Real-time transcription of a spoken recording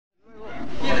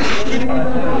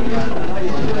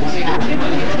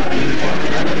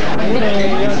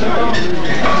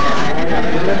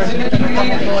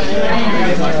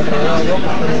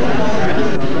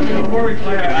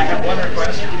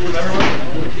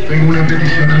Tengo una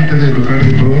petición antes de tocar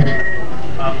de todos.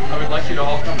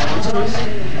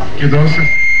 Que todos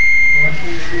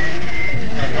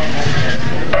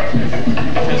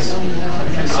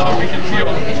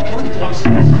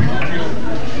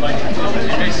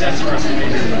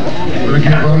para que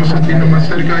podamos sentirnos más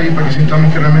cerca y para que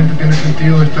sintamos que realmente tiene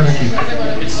sentido estar aquí.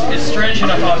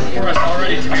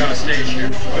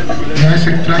 Ya es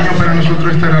extraño para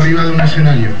nosotros estar arriba de un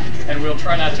escenario.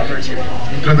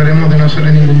 Y trataremos de no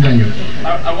hacerle ningún daño.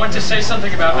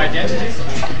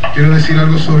 Quiero decir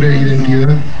algo sobre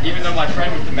identidad.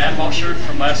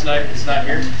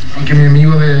 Aunque mi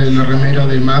amigo de la remera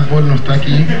de Madball no está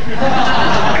aquí.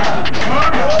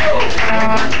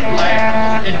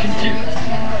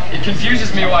 It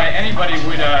confuses me why anybody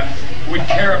would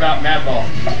care about Madball.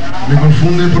 Me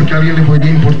confunde porque a alguien le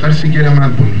podría importar siquiera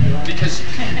Madball. Because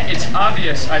it's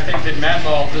obvious, I think, that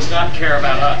Madball does not care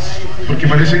about us. Porque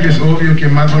parece que es obvio que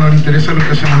Madball no le interesa lo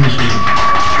que hacemos nosotros.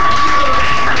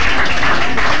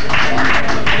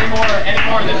 Any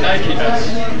more than Nike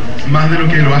does. Más de lo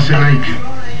que lo hace Nike.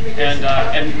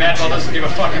 And Madball doesn't give a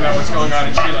fuck about what's going on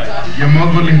in Chile. Y a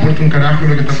Madball le importa un carajo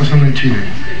lo que está pasando en Chile.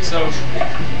 So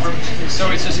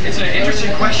it's an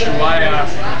interesting question why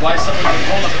someone would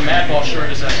hold up a Madball shirt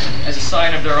as a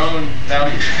sign of their own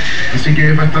values. Así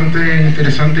que es bastante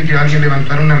interesante que alguien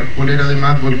levantara una polera de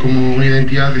Madball como una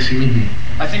identidad de sí mismo.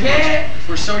 I think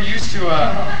we're so used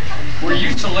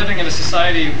to living in a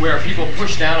society where people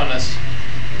push down on us.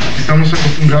 Estamos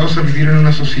acostumbrados a vivir en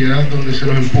una sociedad donde se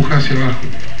nos empuja hacia abajo.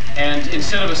 And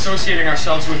instead of associating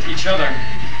ourselves with each other,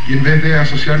 y en vez de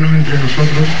asociarnos entre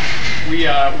nosotros, we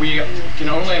can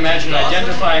only imagine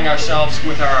identifying ourselves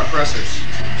with our oppressors.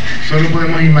 Solo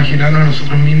podemos imaginarnos a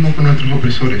nosotros mismos con nuestros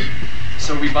opresores.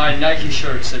 So we buy Nike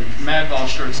shirts and Madball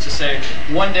shirts to say,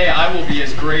 one day I will be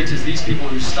as great as these people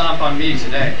who stomp on me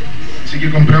today. Así que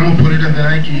compramos poleras de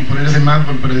Nike y poleras de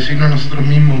Madball para decirnos a nosotros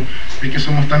mismos de que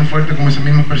somos tan fuertes como esas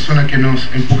mismas personas que nos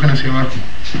empujan hacia abajo.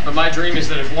 But my dream is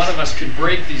that if one of us could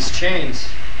break these chains,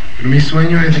 pero mi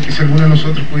sueño es de que si alguno de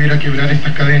nosotros pudiera quebrar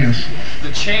estas cadenas,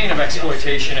 the chain of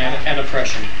exploitation and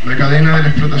oppression, la cadena de la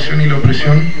explotación y la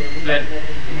opresión, that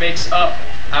makes up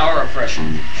our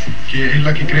oppression, que es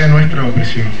la que crea nuestra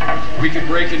opresión, we could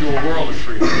break into a world of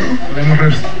freedom.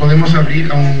 Podemos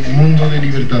abrir a un mundo de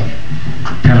libertad.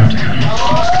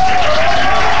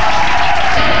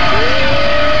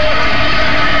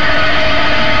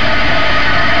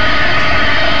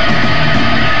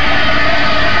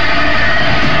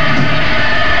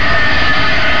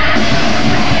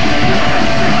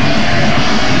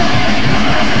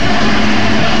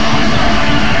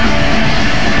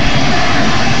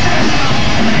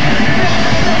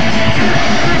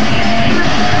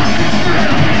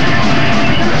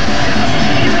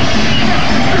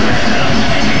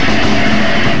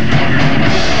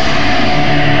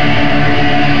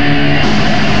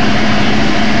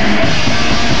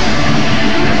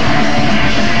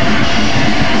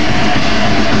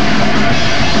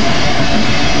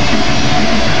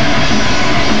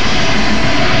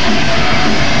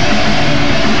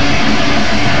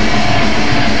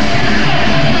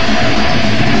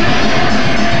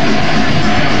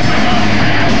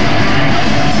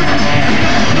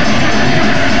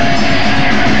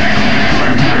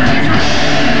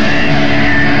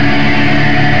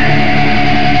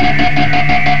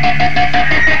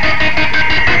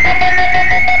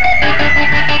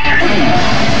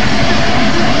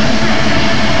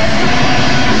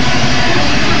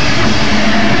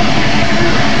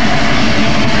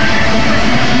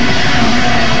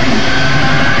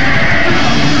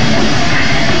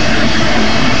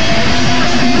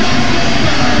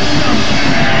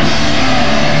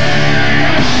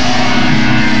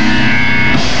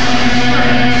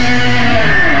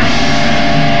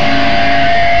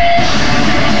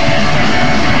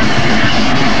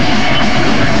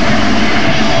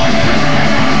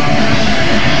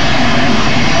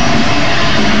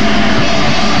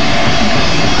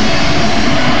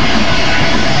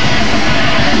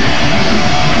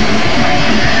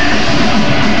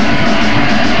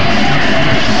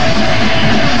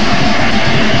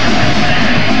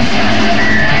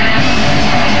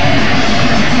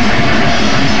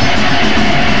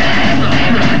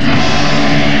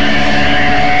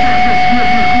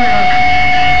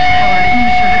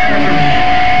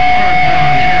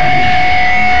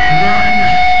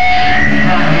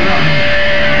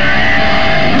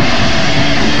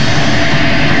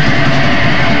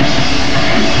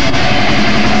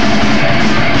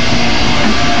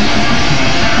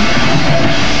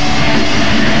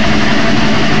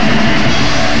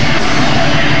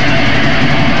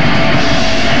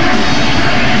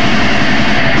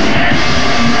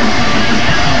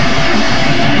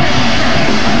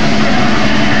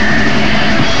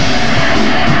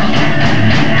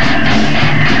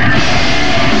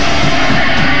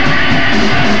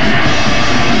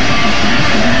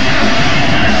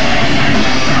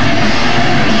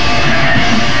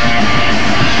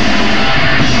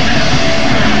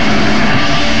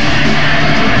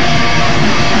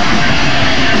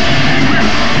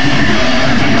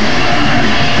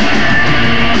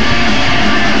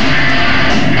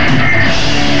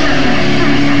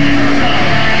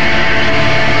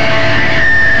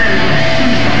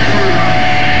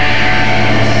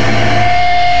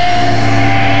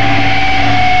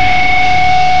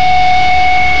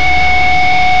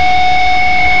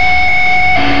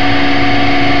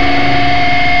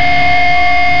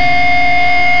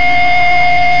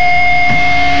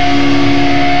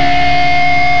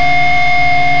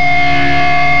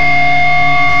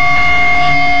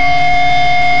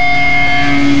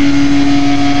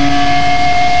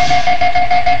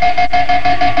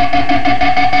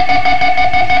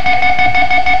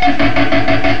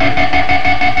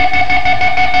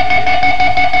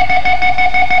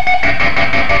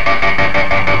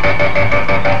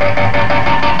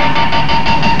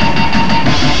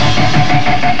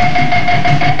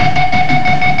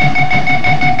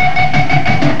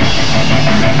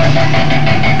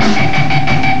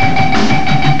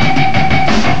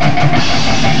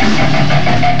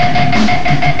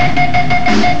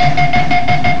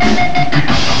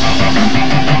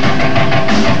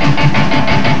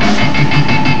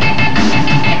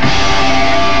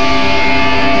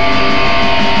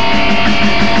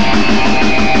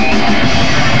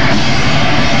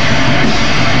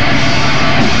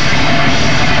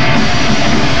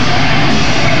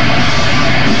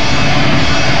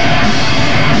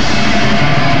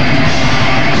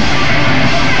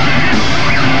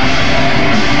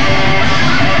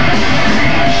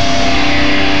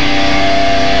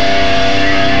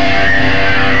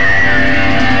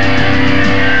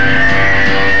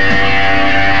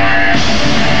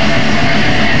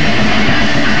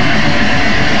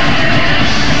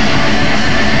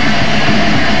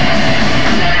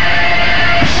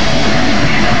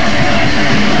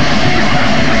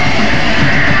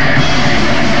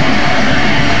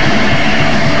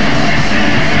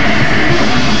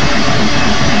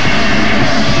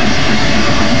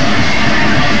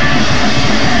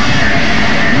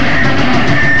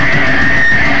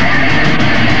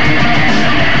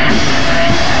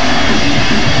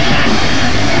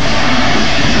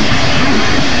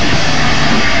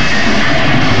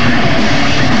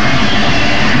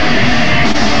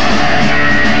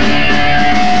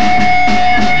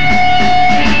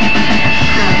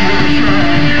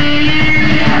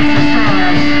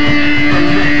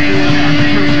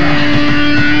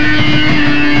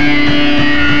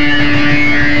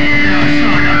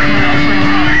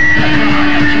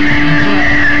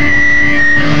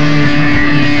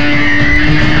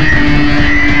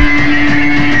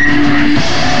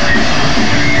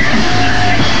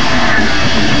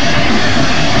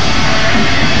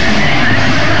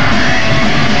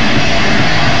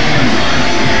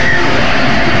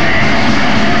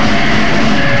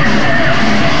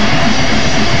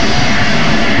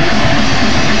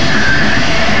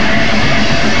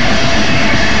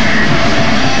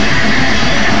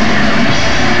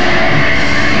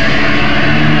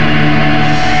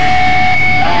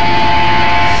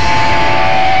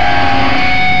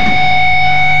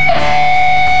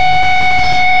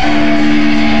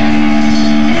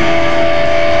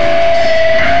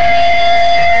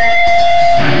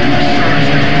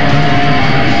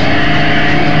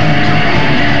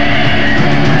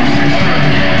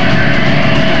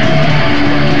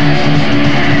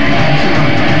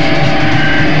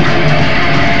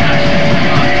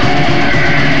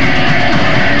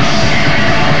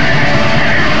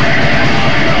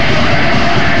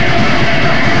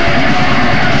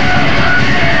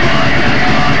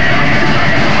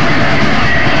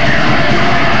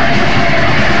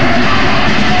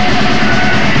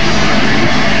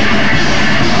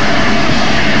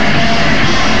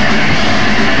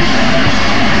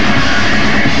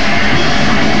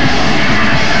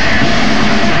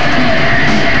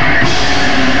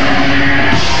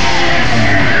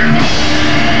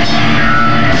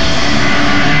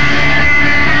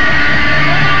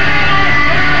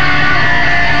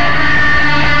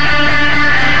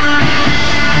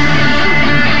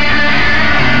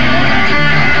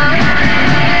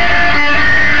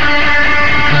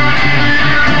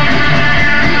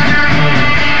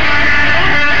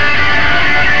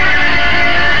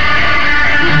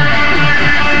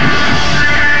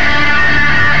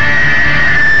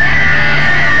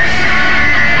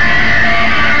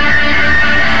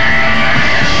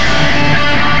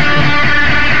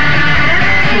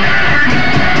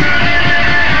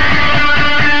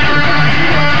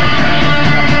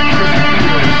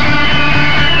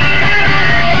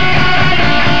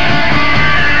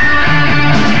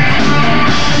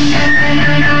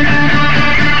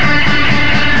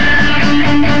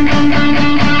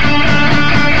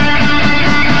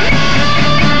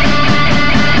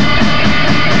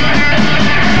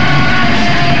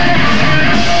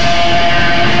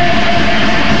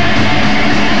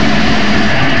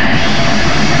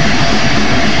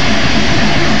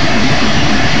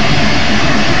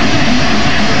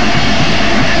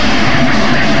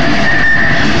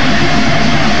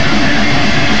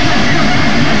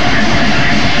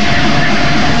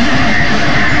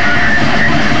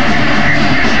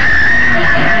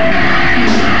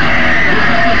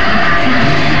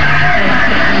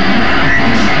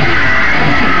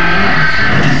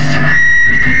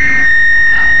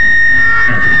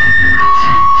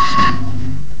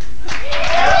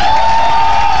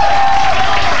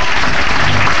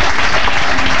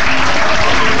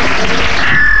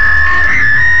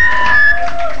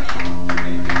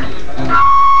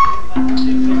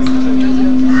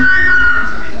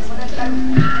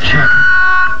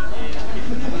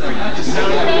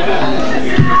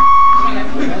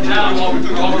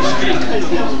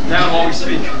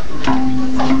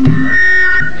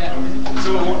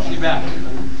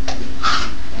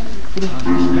 Lo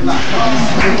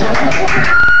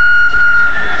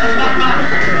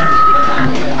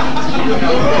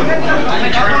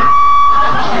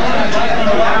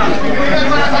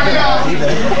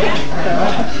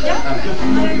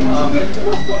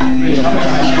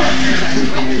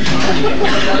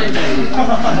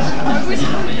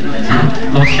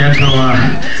siento,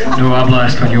 no habla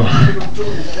español.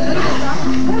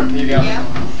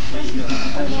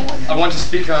 I want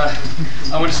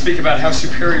to speak about how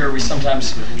superior we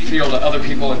sometimes feel to other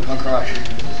people in punk rock.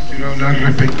 Quiero hablar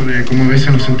respecto de cómo a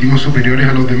veces nos sentimos superiores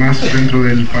a los demás dentro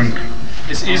del punk.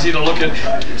 It's easy to look at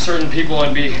certain people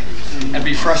and be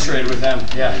frustrated with them.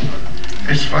 Yeah.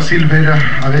 Es fácil ver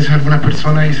a veces a algunas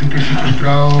personas y sentirse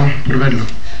frustrado por verlo.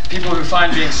 People who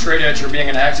find being straight edge or being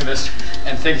an activist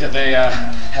and think that they have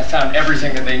found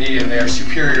everything that they need and they are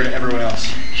superior to everyone else.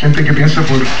 Gente que piensa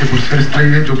que por ser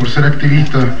straight edge o por ser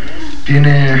activista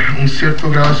tiene un cierto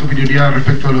grado de superioridad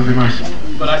respecto a los demás.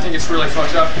 But I think it's really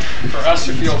fucked up for us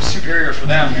to feel superior for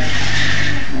them.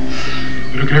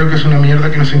 Pero creo que es una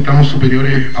mierda que nos sintamos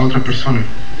superiores a otras personas.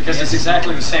 Because it's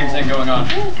exactly the same thing going on.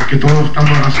 Porque todos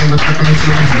estamos haciendo exactamente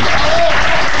lo mismo.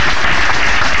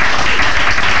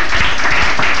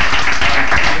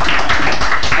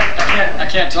 I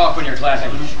can't talk when you're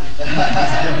clapping.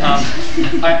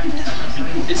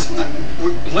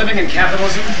 Living in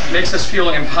capitalism makes us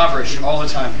feel impoverished all the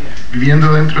time.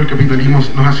 Viviendo dentro del capitalismo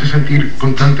nos hace sentir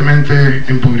constantemente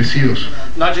empobrecidos.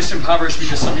 Not just impoverished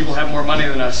because some people have more money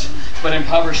than us, but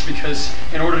impoverished because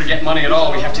in order to get money at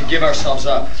all, we have to give ourselves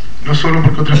up. No solo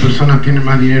porque otras personas tienen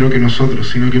más dinero que nosotros,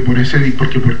 sino que por ese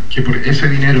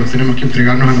dinero tenemos que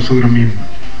entregarnos a nosotros mismos.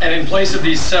 And in place of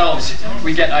these selves,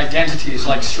 we get identities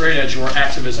like straight edge or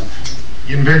activism.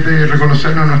 Y en vez de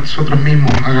reconocernos a nosotros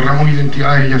mismos, agarramos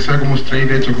identidades, ya sea como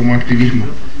straight edge o como activismo.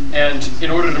 And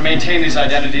in order to maintain these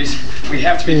identities, we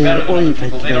have to be better than other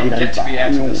people. They don't get to be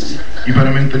activists. Y para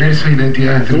mantener esas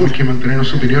identidades tenemos que mantenernos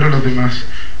superior a los demás,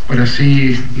 para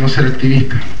así no ser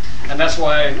activistas. And that's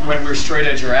why when we're straight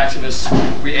edge or activists,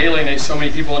 we alienate so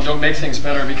many people and don't make things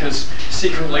better because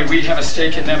secretly we have a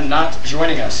stake in them not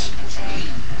joining us.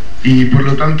 Y por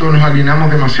lo tanto nos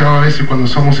alienamos demasiado a veces cuando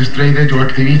somos straight edge o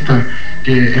activistas,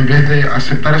 que en vez de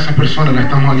aceptar a esas personas las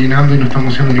estamos alienando y no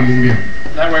estamos haciendo ningún bien.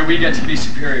 That way we get to be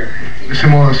superior. De ese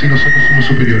modo así nosotros somos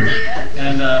superiores.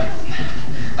 And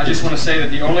I just want to say that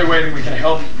the only way that we can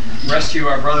help rescue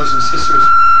our brothers and sisters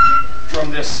from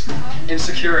this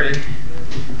insecurity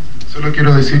Solo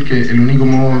quiero decir que el único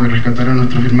modo de rescatar a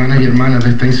nuestras hermanas y hermanas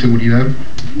de esta inseguridad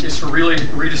is to really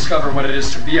rediscover what it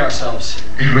is to be ourselves.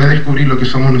 Es redescubrir lo que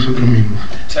somos nosotros mismos.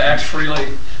 To act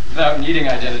freely without needing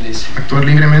identities. Actuar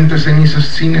libremente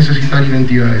sin necesitar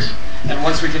identidades. And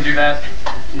once we can do that,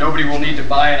 nobody will need to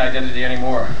buy an identity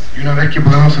anymore. Y una vez que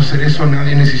podamos hacer eso,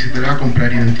 nadie necesitará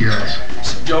comprar identidades.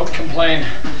 So don't complain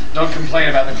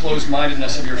about the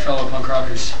closed-mindedness of your fellow punk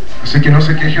rockers. Así que no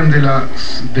se quejen de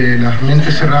las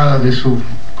mentes cerradas de sus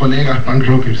colegas punk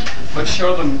rockers. But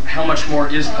show them how much more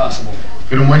is possible.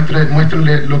 Pero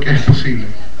muéstrenle lo que es posible.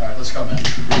 All right, let's go, man.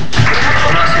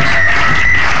 Gracias.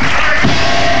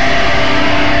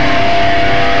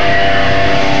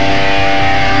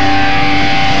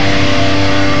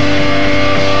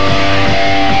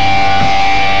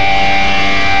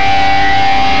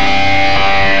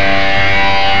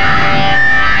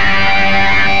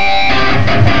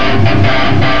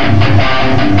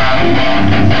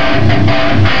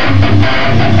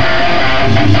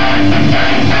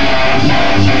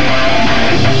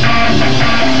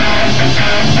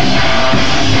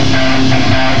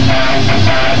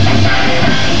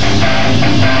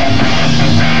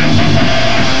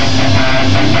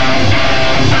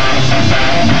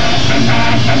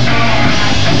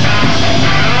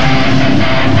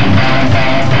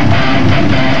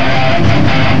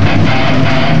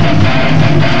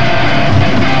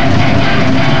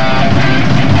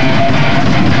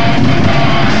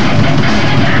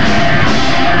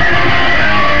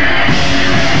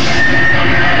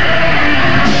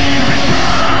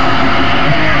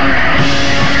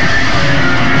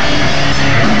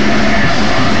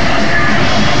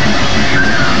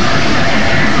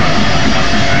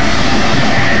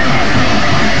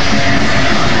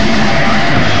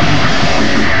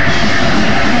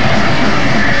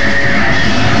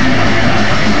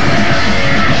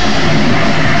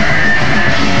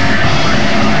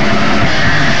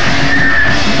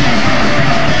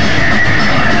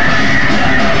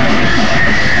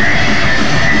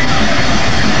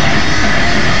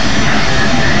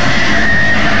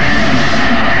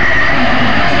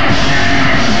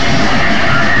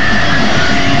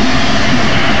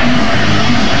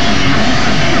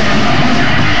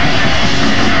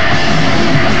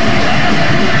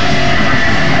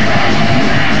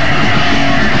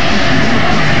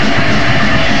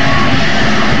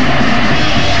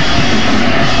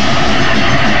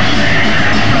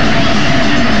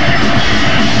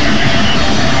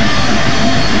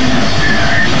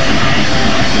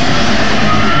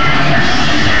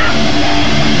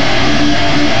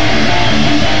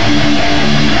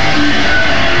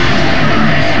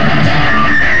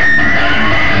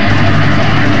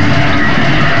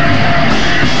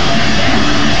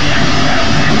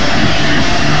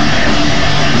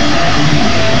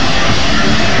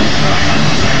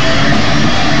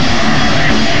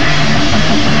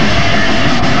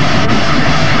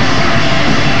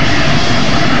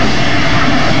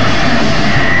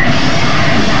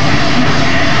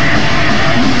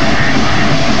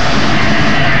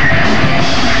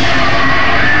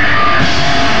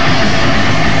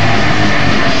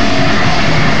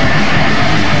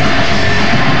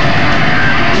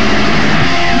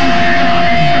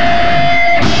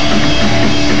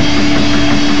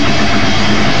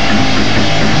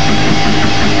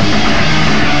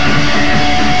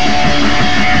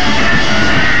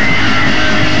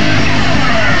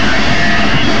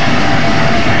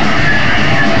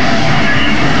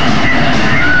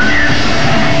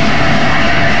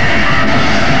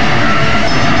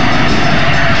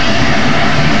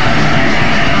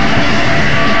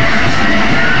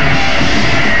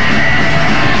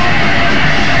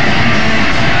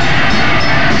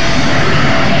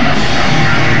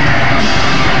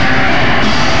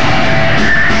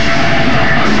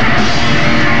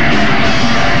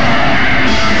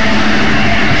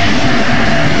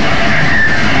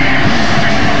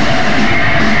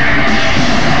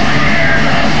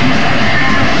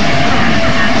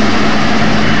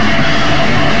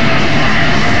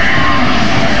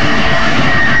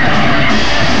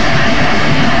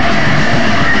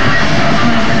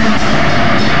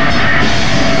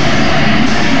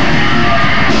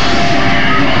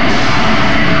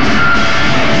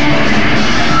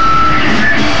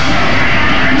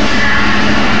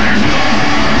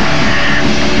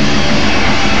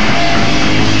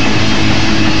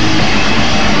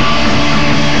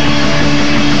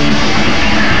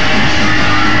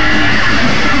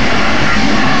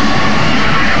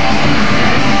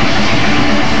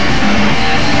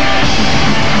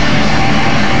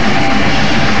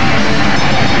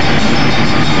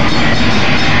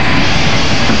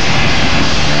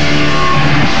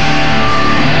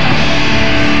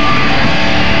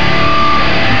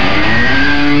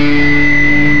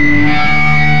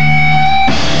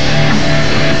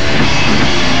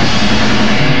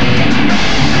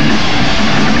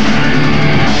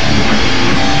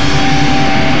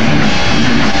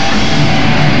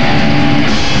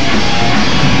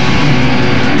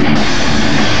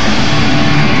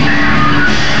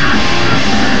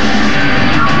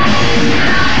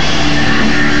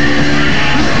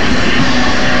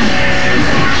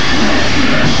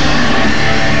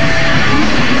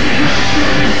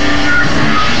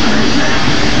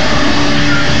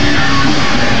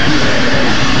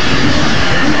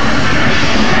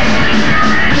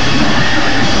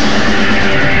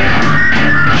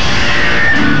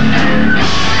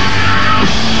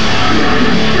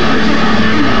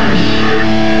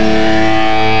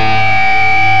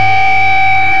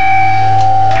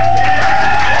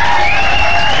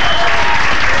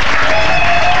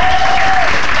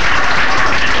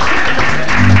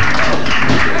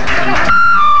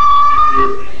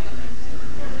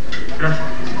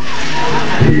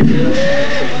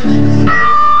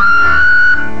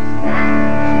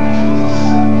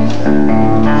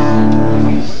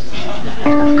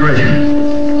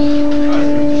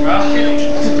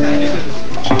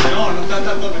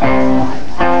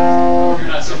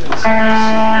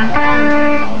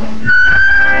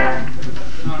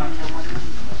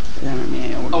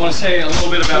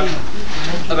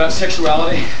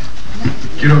 sexuality.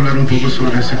 Quiero hablar un poco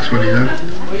sobre sexualidad.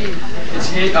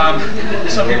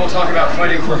 Some people talk about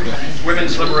fighting for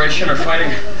women's liberation or fighting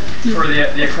for the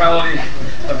equality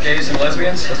of gays and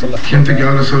lesbians. Gente que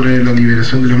habla sobre la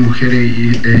liberación de las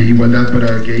mujeres e igualdad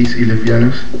para gays y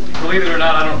lesbianas. Believe it or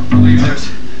not, I don't believe there's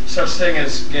such thing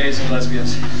as gays and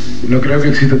lesbians. No creo que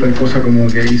exista tal cosa como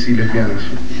gays y lesbianas.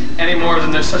 Any more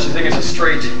than there's such a thing as a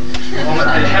straight,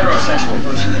 a heterosexual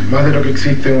person. Más de lo que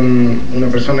existe una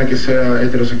persona que sea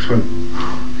heterosexual.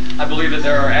 I believe that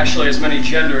there are actually as many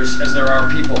genders as there are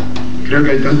people. Creo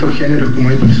que hay tantos géneros como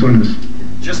hay personas.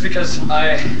 Just because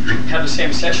I have the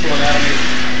same sexual anatomy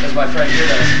as my friend here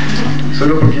does.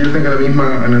 Solo porque yo tenga la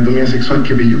misma anatomía sexual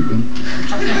que PEYUCO.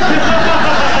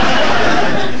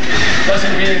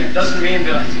 Doesn't mean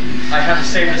that I have the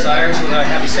same desires or that I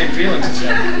have the same feelings as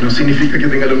him. No significa que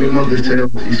tenga los mismos deseos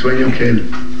y sueños que él.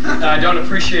 I don't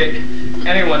appreciate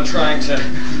anyone trying to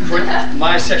put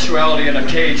my sexuality in a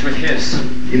cage with his.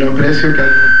 Y no aprecio que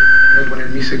alguien poner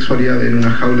mi sexualidad en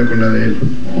una jaula con la de él.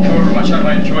 However much I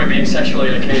might enjoy being sexually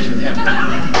in a cage with him.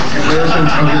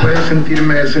 Aunque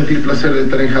pueda sentir placer de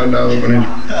estar enjaulado con él.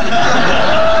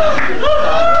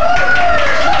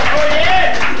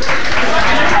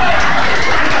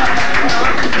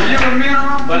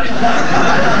 But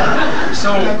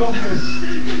so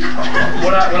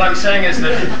what I'm saying is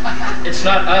that it's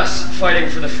not us fighting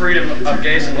for the freedom of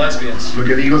gays and lesbians. Lo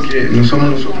que digo es que no somos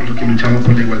nosotros los que luchamos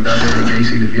por la igualdad de los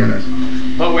gays y lesbianas.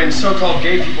 But when so-called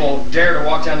gay people dare to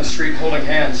walk down the street holding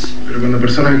hands, pero cuando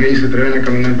personas gays se atreven a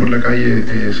caminar por la calle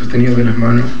sostenidos de las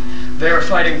manos, they are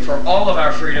fighting for all of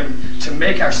our freedom to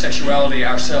make our sexuality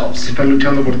ourselves. Están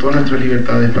luchando por todas nuestras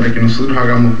libertades para que nosotros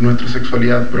hagamos nuestra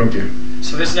sexualidad propia.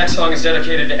 So this next song is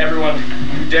dedicated to everyone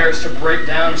who dares to break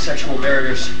down sexual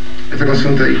barriers. Esta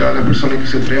canción está dedicada a las personas que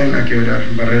se atreven a quebrar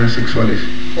barreras sexuales.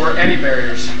 Or any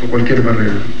barriers. O cualquier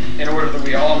barrera. In order that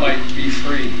we all might be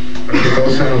free. Para que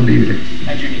todos seamos libres.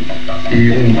 And unique.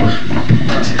 Y únicos.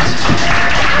 Gracias.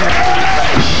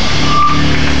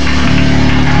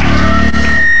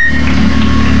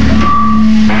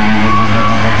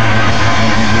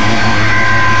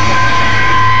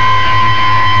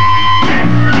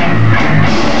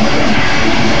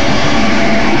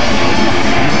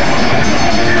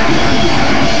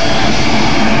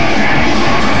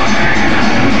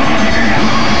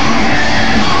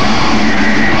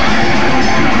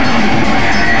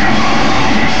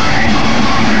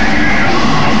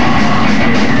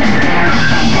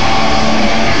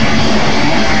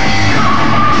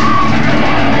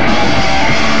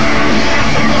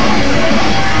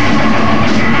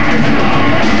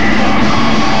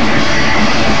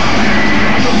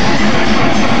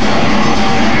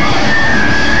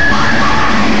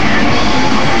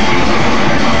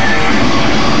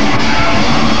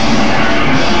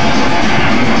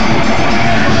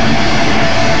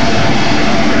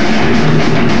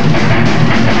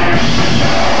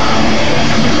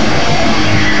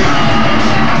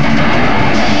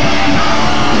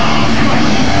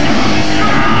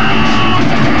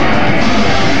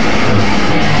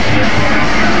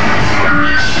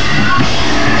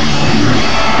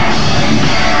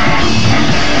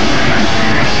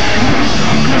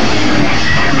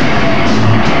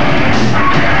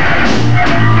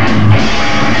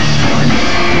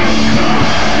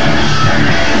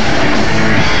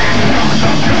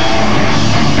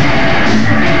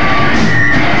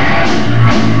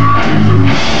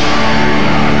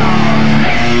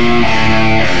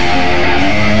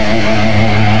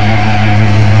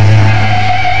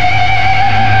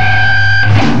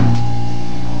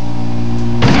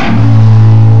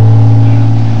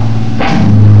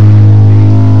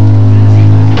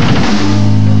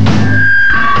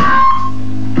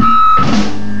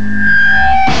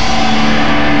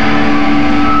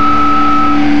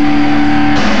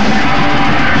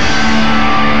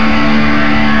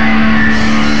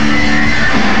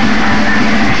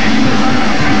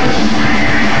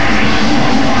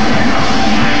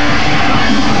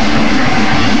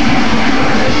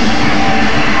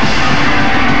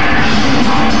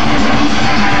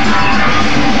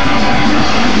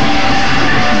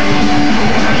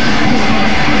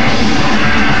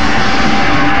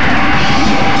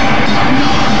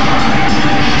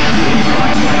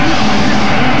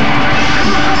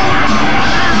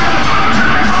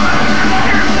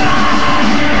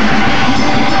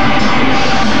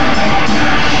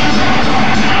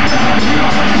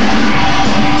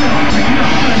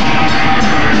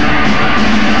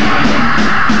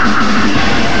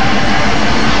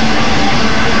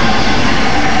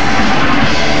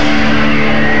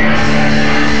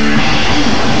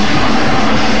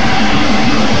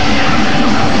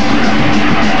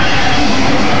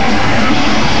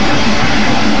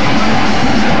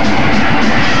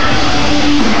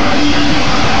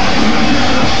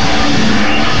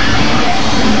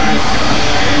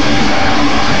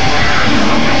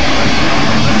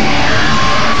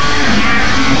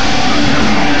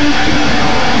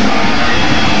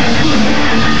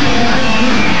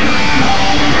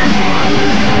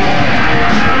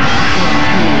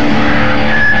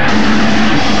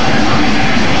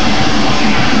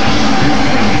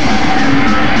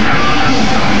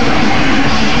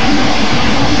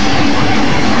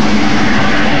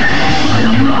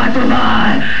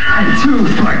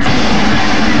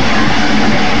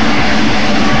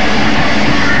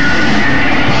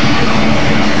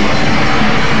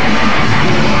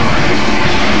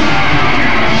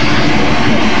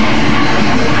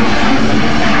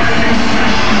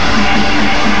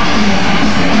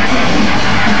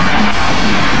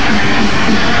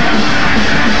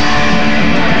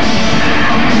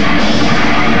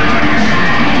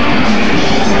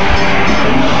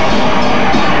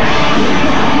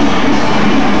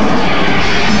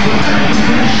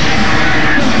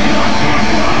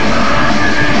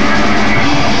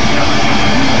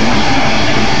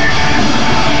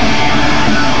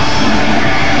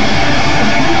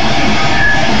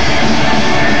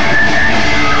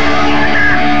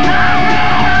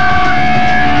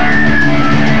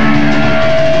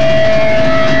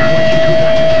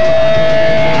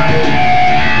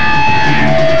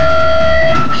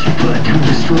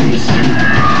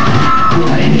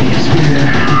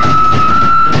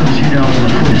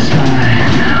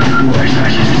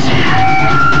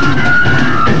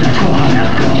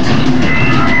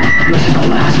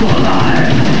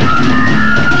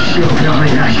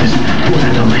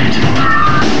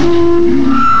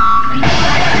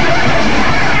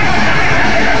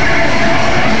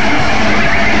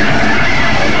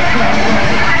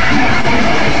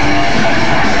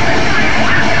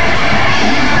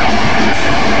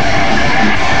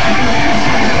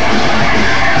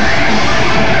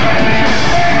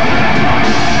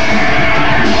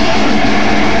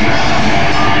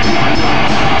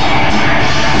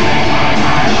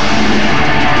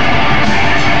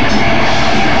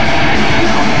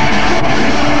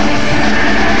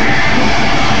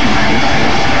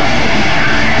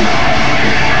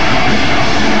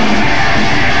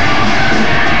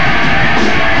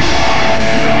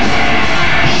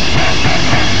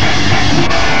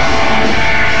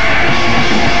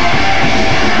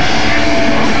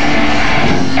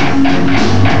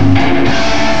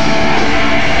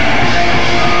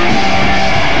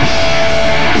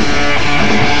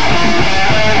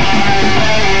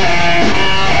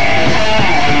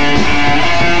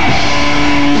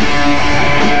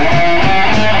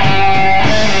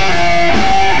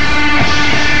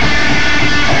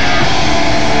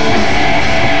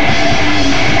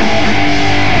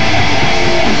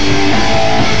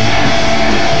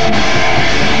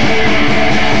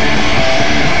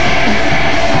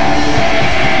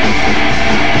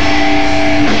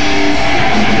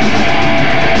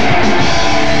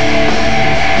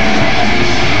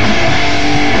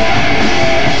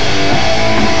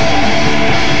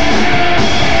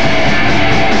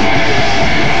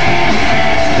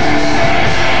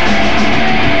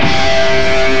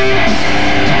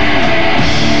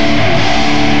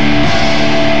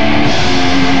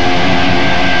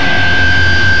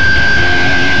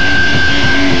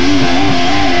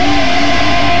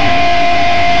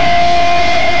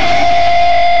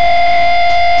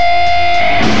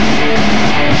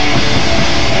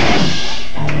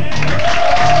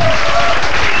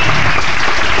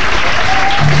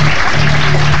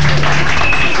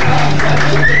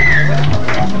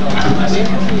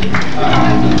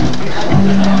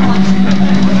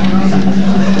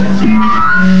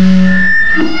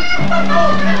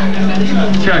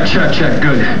 check,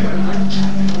 good.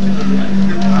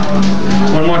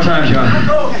 One more time, John.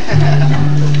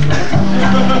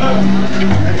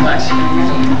 Nice.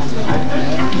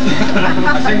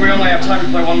 I think we only have time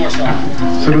to play one more song.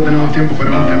 Solo tenemos tiempo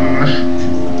para un tema más.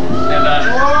 And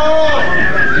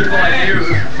people like you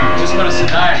who just want us to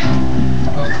die,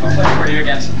 I'll play for you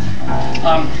again.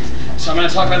 So I'm going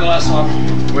to talk about the last song.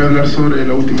 Voy a hablar sobre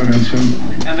la última canción.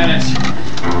 And then it's,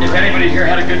 if anybody here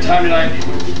had a good time tonight,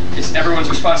 it's everyone's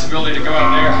responsibility to go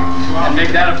out there and make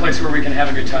that a place where we can have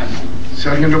a good time. Si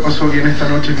alguien lo pasó bien esta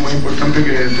noche, es muy importante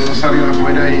que todos salgan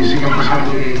afuera y sigan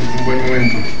pasando un buen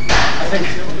momento. I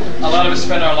think a lot of us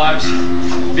spend our lives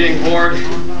being bored,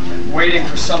 waiting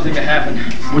for something to happen.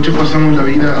 Muchos pasamos la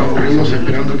vida aburridos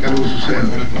esperando que algo suceda.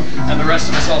 And the rest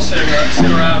of us all sit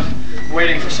around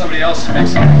waiting for somebody else to make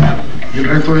something happen. Y el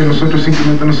resto de nosotros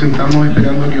simplemente nos sentamos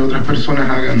esperando que otras personas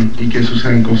hagan y que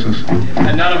sucedan cosas.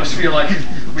 And none of us feel like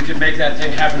we could make that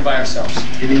thing happen by ourselves.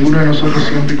 Y ninguno de nosotros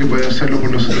siente que puede hacerlo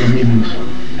por nosotros mismos.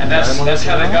 And that's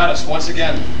how they got us once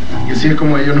again. Y así es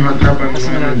como ellos nos atrapan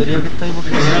nuevamente.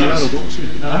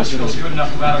 None of us feels good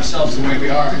enough about ourselves the way we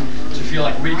are to feel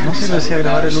like we could do something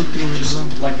about us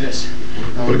just like this.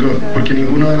 Porque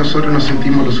ninguno de nosotros nos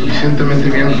sentimos lo suficientemente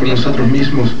bien con nosotros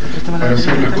mismos para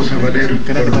hacer las cosas valer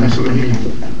por nosotros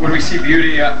mismos. When we see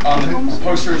beauty on the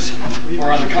posters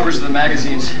or on the covers of the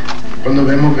magazines, Cuando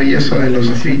vemos belleza en los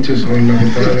afiches o en las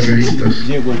portadas de revistas,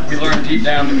 we learn deep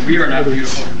down that we are not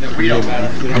beautiful, that we don't matter.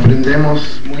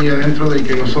 Aprendemos muy adentro de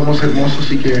que no somos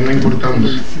hermosos y que no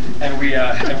importamos. And we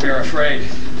are afraid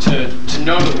to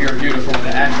know that we are beautiful and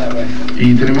to act that way.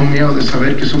 Y tenemos miedo de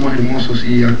saber que somos hermosos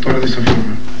y actuar de esa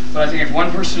forma. But I think if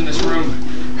one person in this room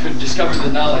could discover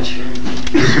the knowledge,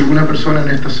 Pero si alguna persona en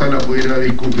esta sala pudiera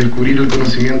descubrir el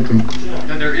conocimiento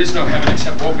then there is no heaven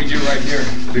except what we do right here,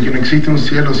 de que no existe un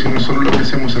cielo sino solo lo que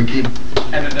hacemos aquí,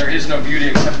 and that there is no beauty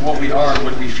except what we are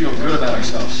when we feel good about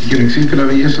ourselves, y que no existe la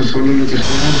belleza solo lo que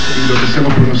somos y lo que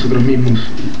hacemos por nosotros mismos,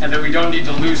 and that we don't need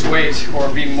to lose weight or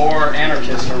be more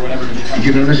anarchist or whatever to y become,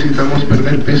 que no necesitamos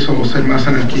perder peso o ser más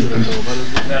anarquistas,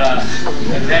 that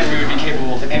then we would be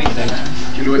capable of anything.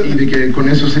 y de que con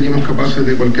eso seríamos capaces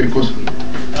de cualquier cosa.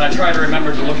 And I try to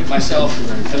remember to look at myself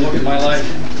and look at my life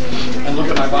and look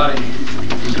at my body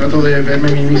Y trato de verme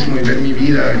a mí mismo y ver mi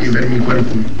vida y ver mi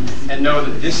cuerpo and know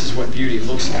that this is what beauty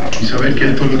looks like. y saber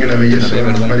que esto es lo que la belleza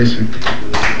parece.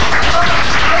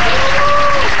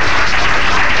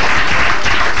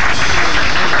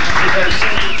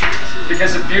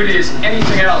 Because if beauty is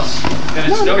anything else, then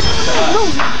it's no use to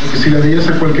us. Porque si la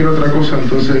belleza es cualquier otra cosa,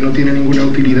 entonces no tiene ninguna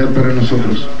utilidad para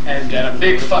nosotros. And a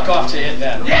big fuck off to it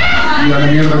then. Y a la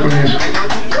mierda con eso.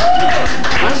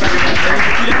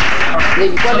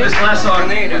 So this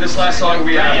last song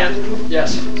we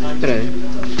yes.